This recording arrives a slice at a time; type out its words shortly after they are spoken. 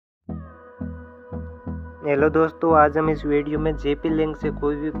Hello दोस्तों, आज हम इस वीडियो में जेपी लिंक से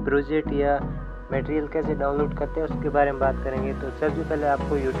कोई भी प्रोजेक्ट या मटेरियल कैसे डाउनलोड करते हैं उसके बारे में बात करेंगे। तो सबसे पहले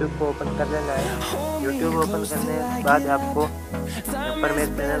आपको यूट्यूब को ओपन कर लेना है। यूट्यूब ओपन करने के बाद आपको यहाँ पर मेरे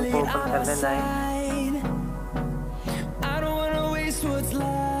चैनल को ओपन कर लेना है।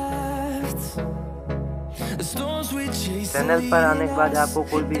 चैनल पर आने के बाद आपको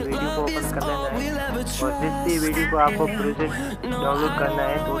कोई भी वीडियो को ओपन कर लेना है और जिस भी वीडियो को आपको प्रोजेक्ट डाउनलोड करना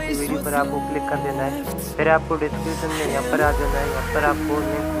है तो उसी वीडियो पर आपको क्लिक कर देना है। फिर आपको डिस्क्रिप्शन में यहाँ पर आ जाना है। यहाँ पर आपको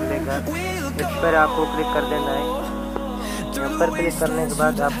लिंक मिलेगा, इस पर आपको क्लिक कर देना है। यहाँ पर क्लिक करने के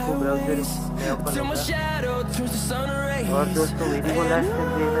बाद आपको ब्राउजर में ओपन होगा। और दोस्तों, वीडियो को लास्ट तक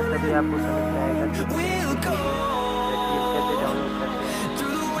देखना, तभी आपको समझ में आएगा कि कैसे डाउनलोड करते हैं।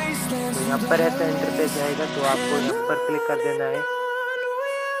 तो यहाँ पर ऐसा इंटरफेस आएगा तो आपको यहाँ पर क्लिक कर देना है।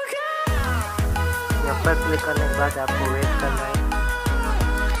 यहाँ पर क्लिक करने के बाद आपको वेट करना है।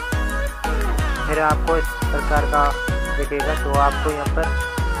 फिर आपको इस प्रकार का दिखेगा तो आपको यहाँ पर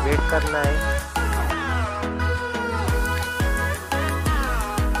वेट करना है।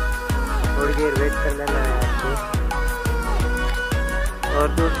 थोड़ी देर वेट कर लेना है आपको। और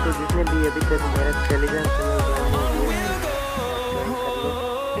दोस्तों, जिसने भी अभी तक मेरा टेलीग्राम चैनल ज्वाइन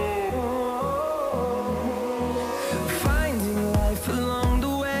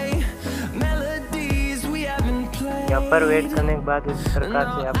नहीं किया यहाँ पर वेट करने के बाद इस प्रकार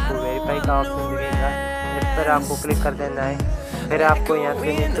से आपको वेरीफाई का ऑप्शन मिलेगा, इस पर आपको क्लिक कर देना है। फिर आपको यहाँ से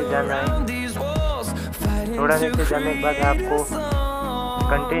नीचे जाना है। थोड़ा नीचे जाने के बाद आपको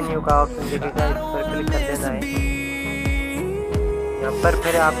कंटिन्यू का ऑप्शन दिखेगा, इस पर क्लिक कर देना है। यहाँ पर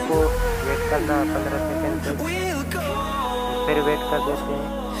फिर आपको वेट करना है 15 सेकंड तक। फिर वेट कर देते हैं।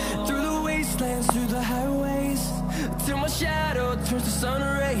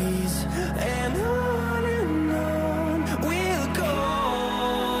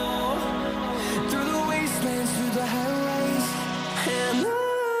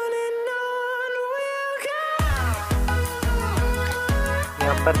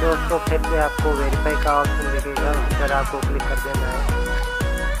 यहाँ पर दोस्तों फिर से आपको वेरीफाई का ऑप्शन दिखेगा, उस पर आपको क्लिक कर देना है।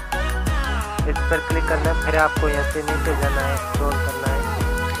 इस पर क्लिक करना है। फिर आपको यहाँ से नीचे जाना है, स्क्रॉल करना है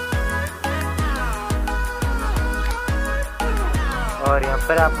और यहाँ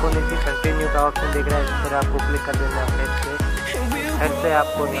पर आपको नीचे कंटिन्यू का ऑप्शन दिख रहा है, इस पर आपको क्लिक कर देना है। फिर से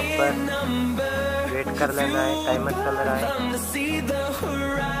आपको यहाँ पर वेट कर लेना है। टाइमर चल रहा है।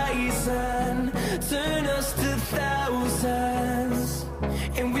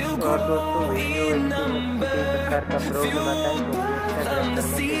 और दोस्तों, वीडियो किसी प्रकार का प्रॉब्लम आता है तो इंस्टाग्राम पर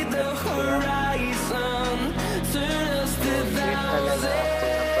मैसेज कर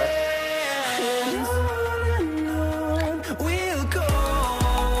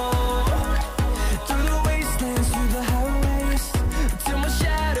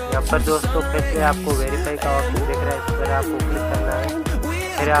यहाँ पर दोस्तों फिर से आपको वेरीफाई का ऑप्शन दिख रहा है, इस पर आपको क्लिक करना है।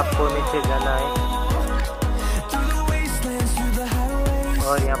 फिर आपको नीचे जाना है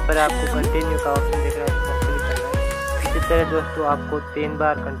और यहाँ पर आपको कंटिन्यू का ऑप्शन दिख रहा है, इस पर क्लिक करना है। इसी तरह दोस्तों आपको 3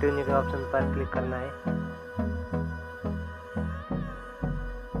 बार कंटिन्यू के ऑप्शन पर क्लिक करना है।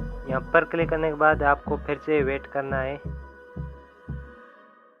 यहाँ पर क्लिक करने के बाद आपको फिर से वेट करना है।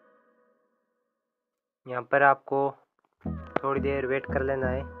 यहाँ पर आपको थोड़ी देर वेट कर लेना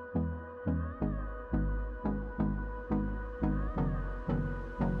है।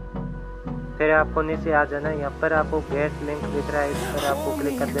 फिर आपको नीचे आ जाना है। यहाँ पर आपको गेट लिंक दिख रहा है, इस पर आपको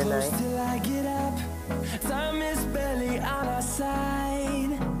क्लिक कर देना है।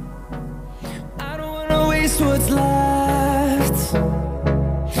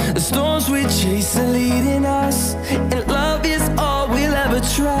 The storms we chase are leading us, and love is all we'll ever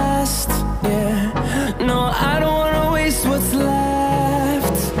trust. Yeah, no, I don't wanna waste what's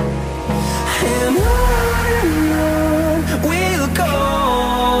left. And on we'll go,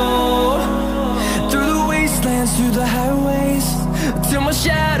 through the wastelands, through the highways, till my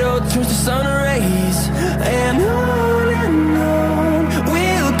shadow turns to sun rays.